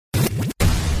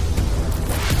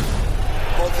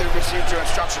received your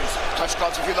instructions. Touch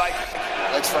gloves if you like.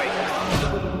 Let's fight.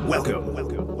 Welcome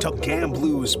to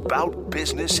Gamblu's Bout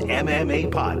Business MMA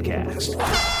podcast.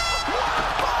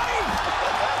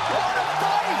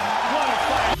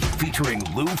 Featuring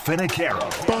Lou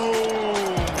Finocchiaro.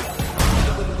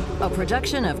 A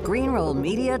production of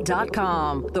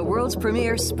GreenRollMedia.com, the world's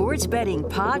premier sports betting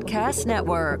podcast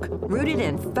network, rooted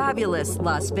in fabulous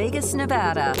Las Vegas,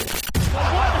 Nevada. 100%,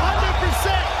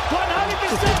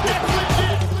 that's legit.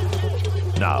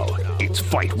 Now, it's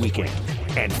fight weekend,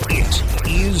 and it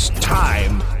is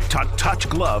time to touch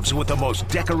gloves with the most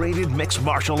decorated mixed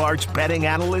martial arts betting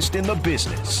analyst in the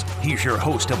business. He's your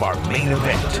host of our main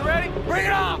event. You ready? Bring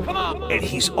it on, come on. And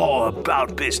he's all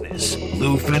about business,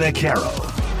 Lou Finocchiaro.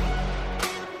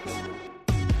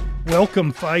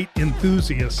 Welcome, fight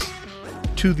enthusiasts,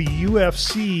 to the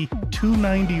UFC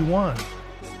 291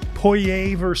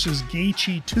 Poirier versus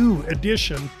Gaethje 2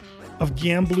 edition of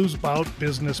Gamblu's Bout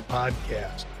Business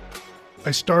podcast. I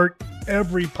start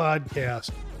every podcast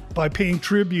by paying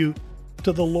tribute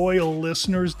to the loyal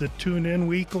listeners that tune in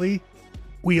weekly.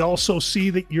 We also see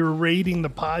that you're rating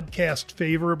the podcast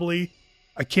favorably.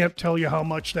 I can't tell you how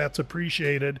much that's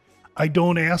appreciated. I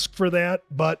don't ask for that,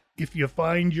 but if you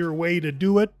find your way to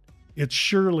do it, it's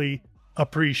surely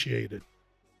appreciated.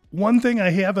 One thing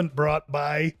I haven't brought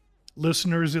by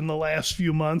listeners in the last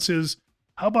few months is,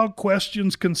 how about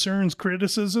questions, concerns,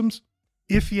 criticisms?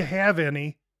 If you have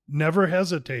any, never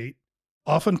hesitate.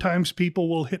 Oftentimes people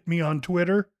will hit me on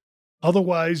Twitter.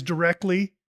 Otherwise,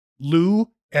 directly,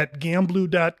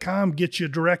 lou@gamblu.com gets you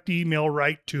direct email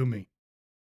right to me.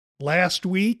 Last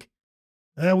week,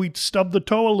 we stubbed the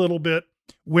toe a little bit,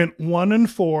 went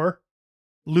 1-4,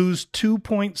 lose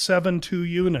 2.72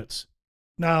 units.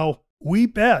 Now, we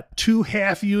bet 2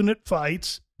 half-unit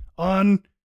fights on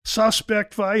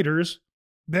suspect fighters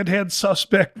that had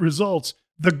suspect results.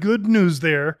 The good news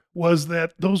there was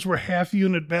that those were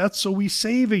half-unit bets, so we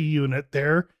save a unit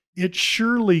there. It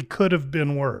surely could have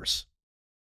been worse.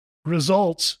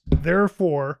 Results,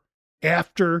 therefore,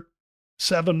 after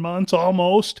 7 months,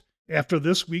 almost, after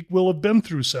this week, will have been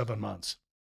through 7 months.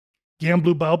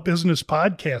 Gamblu Bout Business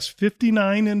podcast,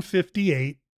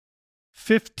 59-58,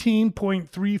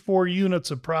 15.34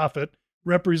 units of profit,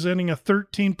 representing a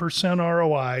 13%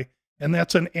 ROI, and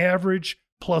that's an average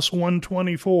plus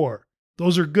 124.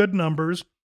 Those are good numbers,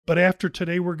 but after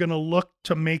today, we're going to look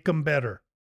to make them better.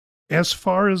 As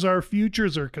far as our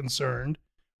futures are concerned,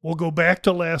 we'll go back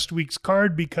to last week's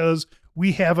card because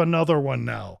we have another one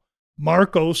now.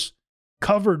 Marcos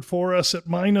covered for us at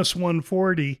minus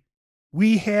 140.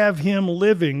 We have him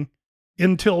living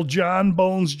until John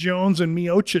Bones Jones and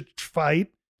Miocic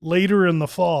fight later in the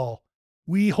fall.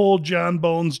 We hold John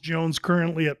Bones Jones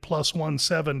currently at plus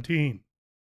 117.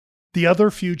 The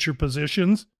other future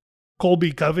positions,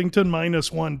 Colby Covington minus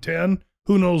 110.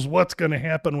 Who knows what's going to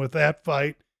happen with that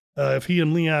fight, if he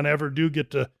and Leon ever do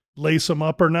get to lace him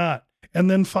up or not. And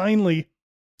then finally,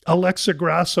 Alexa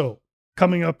Grasso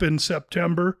coming up in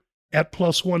September at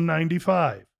plus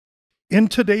 195. In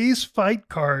today's fight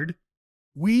card,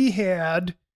 we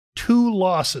had 2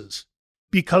 losses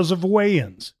because of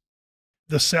weigh-ins.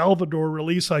 The Salvador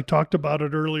release, I talked about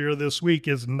it earlier this week,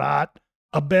 is not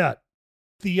a bet.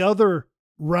 The other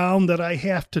round that I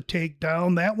have to take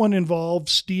down, that one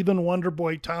involves Stephen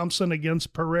Wonderboy Thompson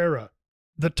against Pereira.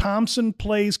 The Thompson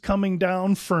play's coming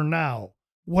down for now.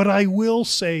 What I will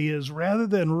say is, rather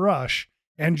than rush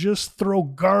and just throw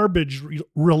garbage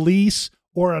release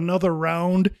or another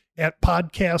round at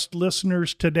podcast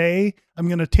listeners today, I'm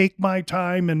going to take my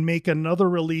time and make another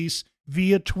release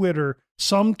via Twitter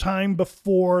sometime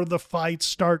before the fights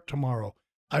start tomorrow.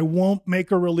 I won't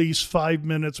make a release 5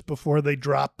 minutes before they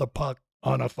drop the puck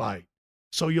on a fight.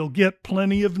 So you'll get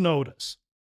plenty of notice.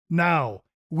 Now,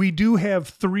 we do have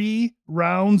 3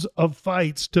 rounds of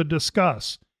fights to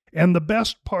discuss. And the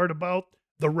best part about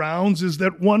the rounds is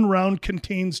that one round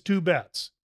contains 2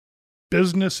 bets.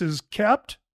 Business is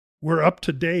kept. We're up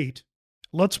to date.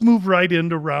 Let's move right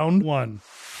into round 1.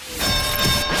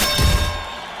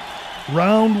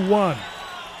 Round 1,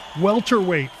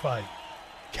 welterweight fight.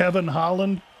 Kevin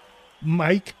Holland,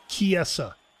 Mike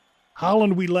Chiesa.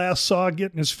 Holland we last saw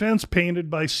getting his fence painted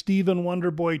by Stephen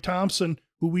Wonderboy Thompson,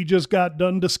 who we just got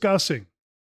done discussing.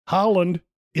 Holland,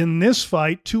 in this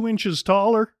fight, 2 inches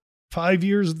taller, 5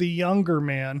 years the younger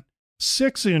man,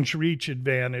 6-inch reach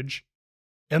advantage.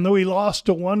 And though he lost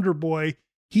to Wonderboy,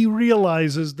 he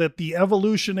realizes that the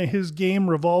evolution of his game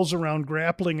revolves around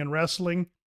grappling and wrestling.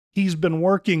 He's been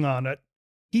working on it.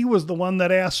 He was the one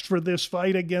that asked for this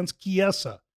fight against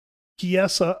Chiesa.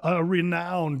 Chiesa, a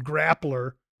renowned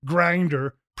grappler,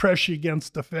 grinder, press you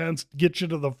against the fence, get you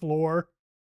to the floor.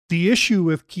 The issue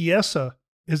with Chiesa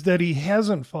is that he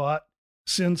hasn't fought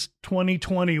since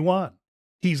 2021.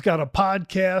 He's got a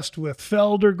podcast with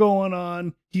Felder going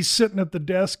on. He's sitting at the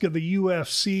desk of the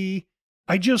UFC.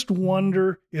 I just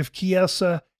wonder if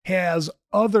Chiesa has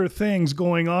other things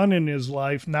going on in his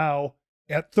life now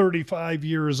at 35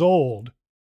 years old.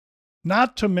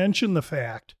 Not to mention the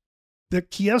fact that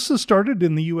Chiesa started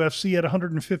in the UFC at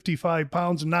 155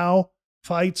 pounds, now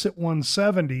fights at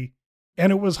 170.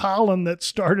 And it was Holland that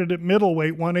started at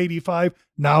middleweight, 185,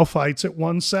 now fights at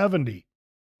 170.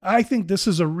 I think this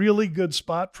is a really good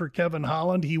spot for Kevin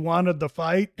Holland. He wanted the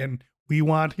fight, and we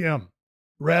want him.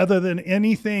 Rather than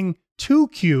anything too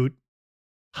cute,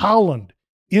 Holland,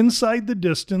 inside the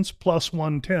distance, plus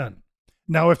 110.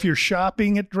 Now, if you're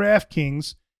shopping at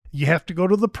DraftKings, you have to go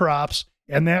to the props,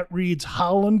 and that reads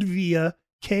Holland via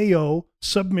KO,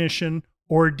 submission,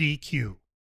 or DQ.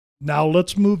 Now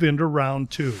let's move into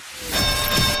round 2.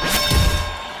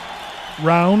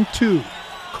 Round 2,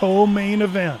 co-main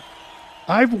event.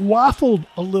 I've waffled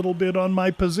a little bit on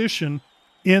my position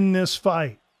in this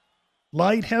fight.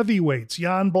 Light heavyweights,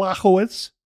 Jan Blachowicz,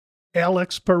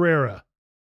 Alex Pereira.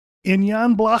 In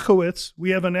Jan Blachowicz, we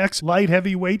have an ex-light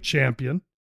heavyweight champion.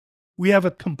 We have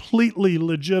a completely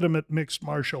legitimate mixed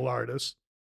martial artist.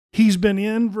 He's been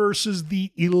in versus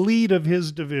the elite of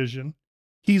his division.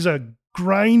 He's a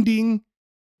grinding,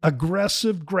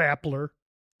 aggressive grappler.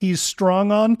 He's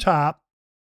strong on top.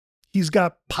 He's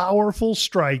got powerful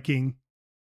striking.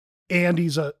 And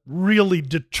he's a really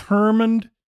determined,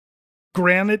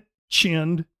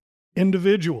 granite-chinned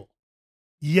individual.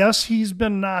 Yes, he's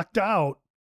been knocked out,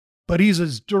 but he's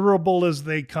as durable as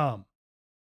they come.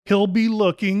 He'll be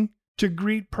looking to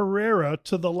greet Pereira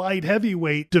to the light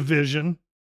heavyweight division,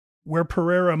 where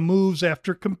Pereira moves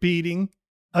after competing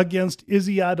against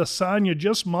Izzy Adesanya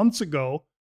just months ago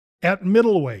at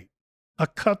middleweight, a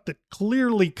cut that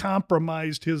clearly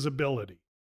compromised his ability.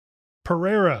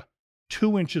 Pereira,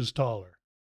 2 inches taller,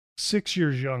 6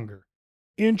 years younger,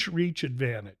 inch reach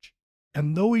advantage.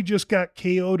 And though he just got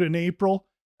KO'd in April,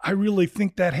 I really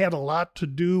think that had a lot to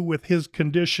do with his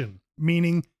condition,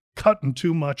 meaning cutting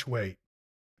too much weight.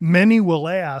 Many will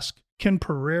ask, can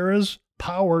Pereira's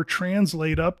power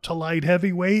translate up to light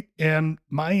heavyweight? And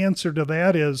my answer to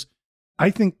that is, I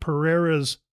think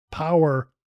Pereira's power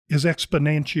is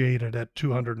exponentiated at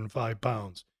 205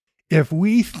 pounds. If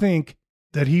we think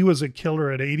that he was a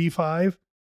killer at 85,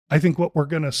 I think what we're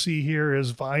going to see here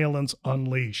is violence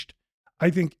unleashed. I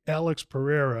think Alex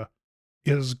Pereira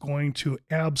is going to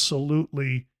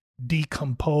absolutely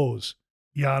decompose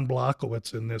Jan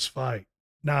Blachowicz in this fight.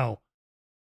 Now,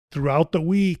 throughout the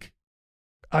week,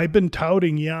 I've been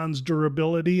touting Jan's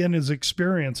durability and his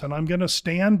experience, and I'm going to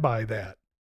stand by that.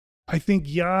 I think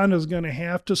Jan is going to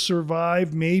have to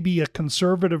survive maybe a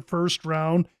conservative first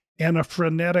round and a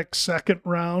frenetic second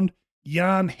round.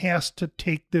 Jan has to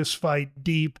take this fight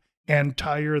deep and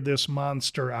tire this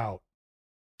monster out.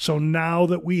 So now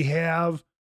that we have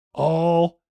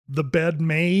all the bed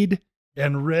made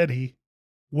and ready,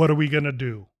 what are we going to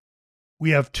do? We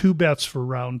have 2 bets for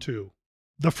round 2.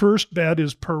 The first bet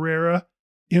is Pereira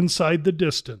inside the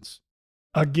distance.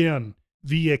 Again,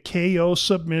 via KO,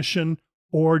 submission,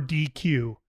 or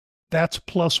DQ. That's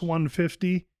plus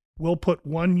 150. We'll put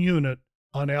 1 unit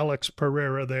on Alex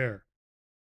Pereira there.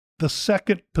 The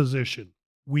second position,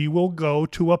 we will go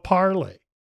to a parlay,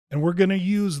 and we're going to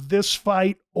use this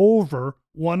fight over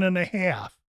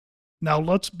 1.5. Now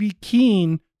let's be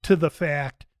keen to the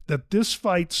fact that this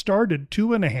fight started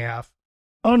 2.5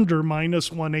 under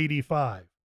minus 185.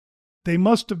 They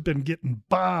must have been getting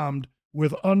bombed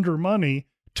with under money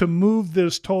to move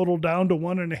this total down to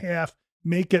 1.5,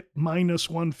 make it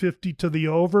minus 150 to the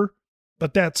over,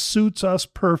 but that suits us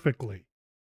perfectly.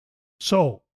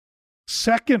 So,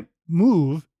 second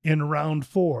move in round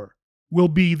 4 will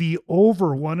be the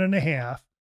over 1.5,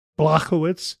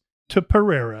 Blachowicz to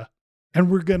Pereira, and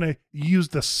we're going to use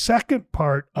the second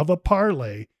part of a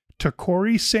parlay to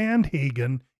Corey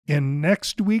Sandhagen in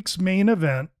next week's main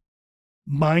event,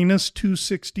 minus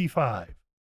 265.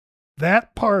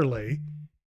 That parlay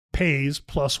pays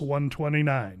plus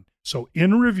 129. So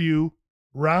in review,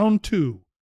 round 2,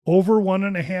 over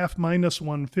 1.5 minus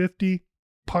 150,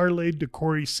 parlayed to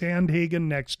Corey Sandhagen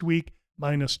next week,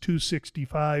 minus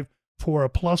 265 for a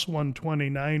plus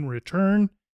 129 return.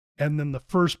 And then the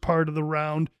first part of the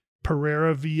round,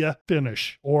 Pereira via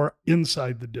finish or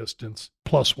inside the distance,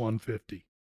 plus 150.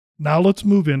 Now let's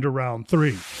move into round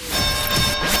 3.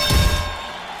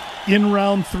 In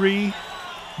round 3,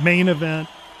 main event,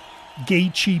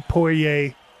 Gaethje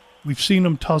Poirier. We've seen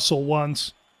them tussle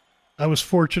once. I was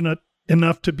fortunate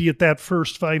enough to be at that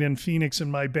first fight in Phoenix in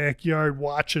my backyard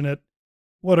watching it.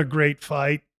 what a great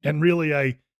fight. And really,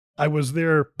 I was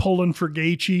there pulling for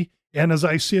Gaethje. And as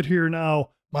I sit here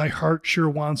now, my heart sure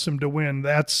wants him to win.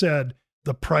 That said,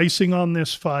 the pricing on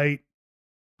this fight,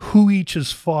 who each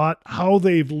has fought, how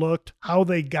they've looked, how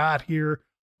they got here,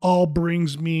 all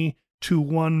brings me to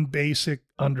one basic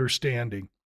understanding.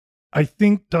 I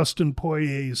think Dustin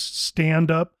Poirier's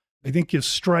stand-up, I think his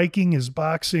striking, his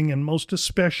boxing, and most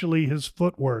especially his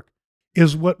footwork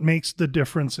is what makes the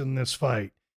difference in this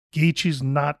fight. Gaethje's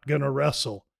not going to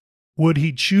wrestle. Would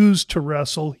he choose to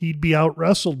wrestle, he'd be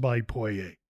out-wrestled by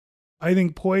Poirier. I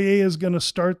think Poirier is going to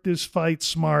start this fight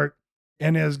smart,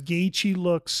 and as Gaethje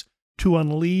looks to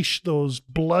unleash those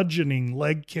bludgeoning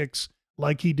leg kicks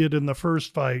like he did in the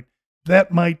first fight,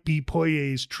 that might be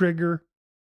Poirier's trigger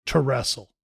to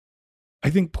wrestle. I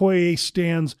think Poirier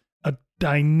stands a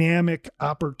dynamic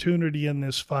opportunity in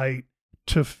this fight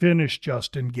to finish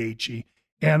Justin Gaethje,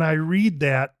 and I read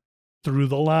that through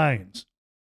the lines.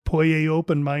 Poirier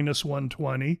opened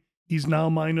 -120. He's now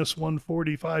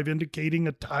 -145, indicating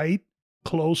a tight,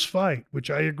 close fight,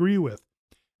 which I agree with.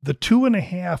 The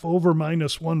 2.5 over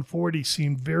 -140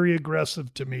 seemed very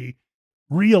aggressive to me,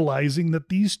 realizing that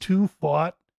these two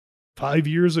fought 5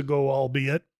 years ago,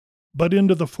 albeit, but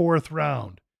into the fourth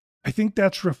round. I think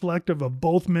that's reflective of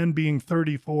both men being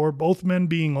 34, both men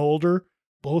being older,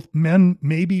 both men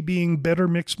maybe being better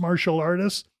mixed martial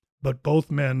artists, but both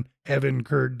men have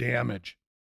incurred damage.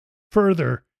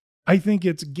 Further, I think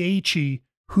it's Gaethje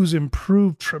who's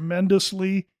improved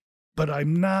tremendously, but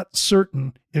I'm not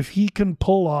certain if he can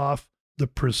pull off the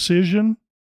precision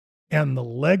and the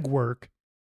legwork,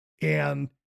 and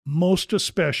most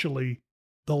especially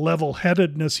the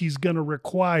level-headedness he's going to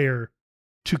require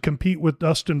to compete with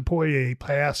Dustin Poirier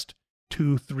past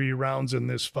 2-3 rounds in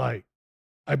this fight.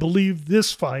 I believe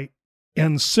this fight,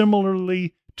 and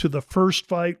similarly to the first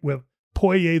fight with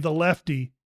Poirier the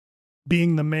lefty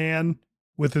being the man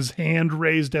with his hand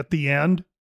raised at the end,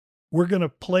 we're going to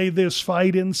play this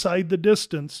fight inside the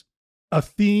distance, a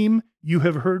theme you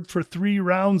have heard for 3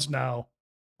 rounds now.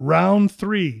 Round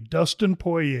 3, Dustin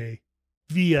Poirier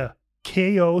via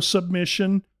KO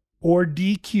submission or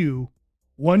DQ,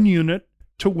 1 unit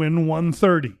to win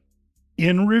 130.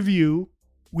 In review,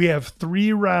 we have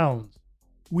 3 rounds.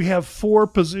 We have 4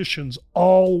 positions,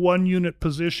 all 1 unit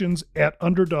positions at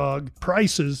underdog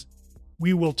prices.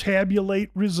 We will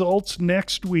tabulate results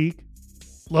next week.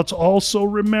 Let's also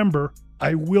remember,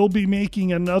 I will be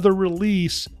making another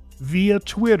release via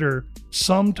Twitter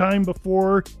sometime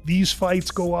before these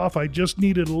fights go off. I just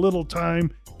needed a little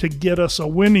time to get us a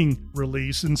winning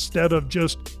release instead of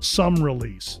just some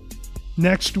release.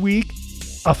 Next week,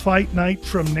 a fight night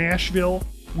from Nashville,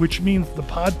 which means the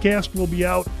podcast will be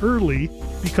out early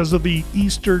because of the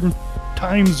Eastern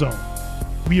time zone.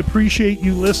 We appreciate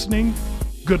you listening.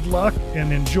 Good luck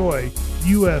and enjoy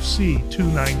UFC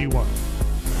 291.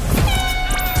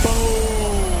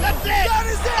 That's it! That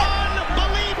is it!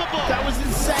 Unbelievable! That was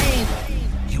insane!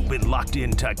 You've been locked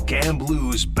into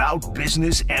Gamblu's Bout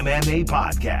Business MMA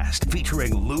podcast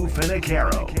featuring Lou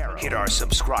Finocchiaro. Hit our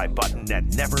subscribe button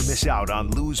and never miss out on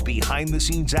Lou's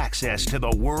behind-the-scenes access to the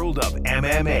world of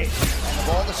MMA. And of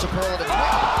all the superlative.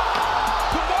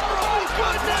 Tomorrow's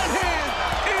good that hand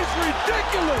is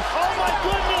ridiculous! Oh my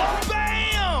goodness!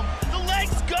 Bam! The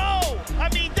legs go! I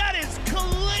mean, that is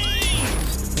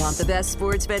clean! Want the best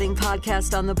sports betting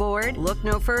podcast on the board? Look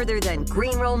no further than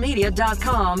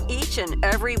GreenRollMedia.com each and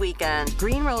every weekend.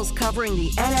 Green Roll's covering the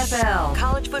NFL,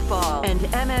 college football, and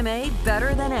MMA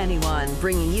better than anyone.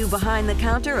 Bringing you behind the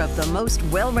counter of the most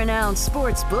well-renowned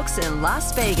sports books in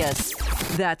Las Vegas.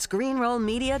 That's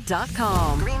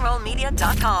GreenRollMedia.com.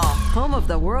 GreenRollMedia.com. Home of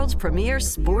the world's premier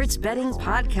sports betting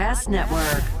podcast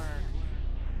network.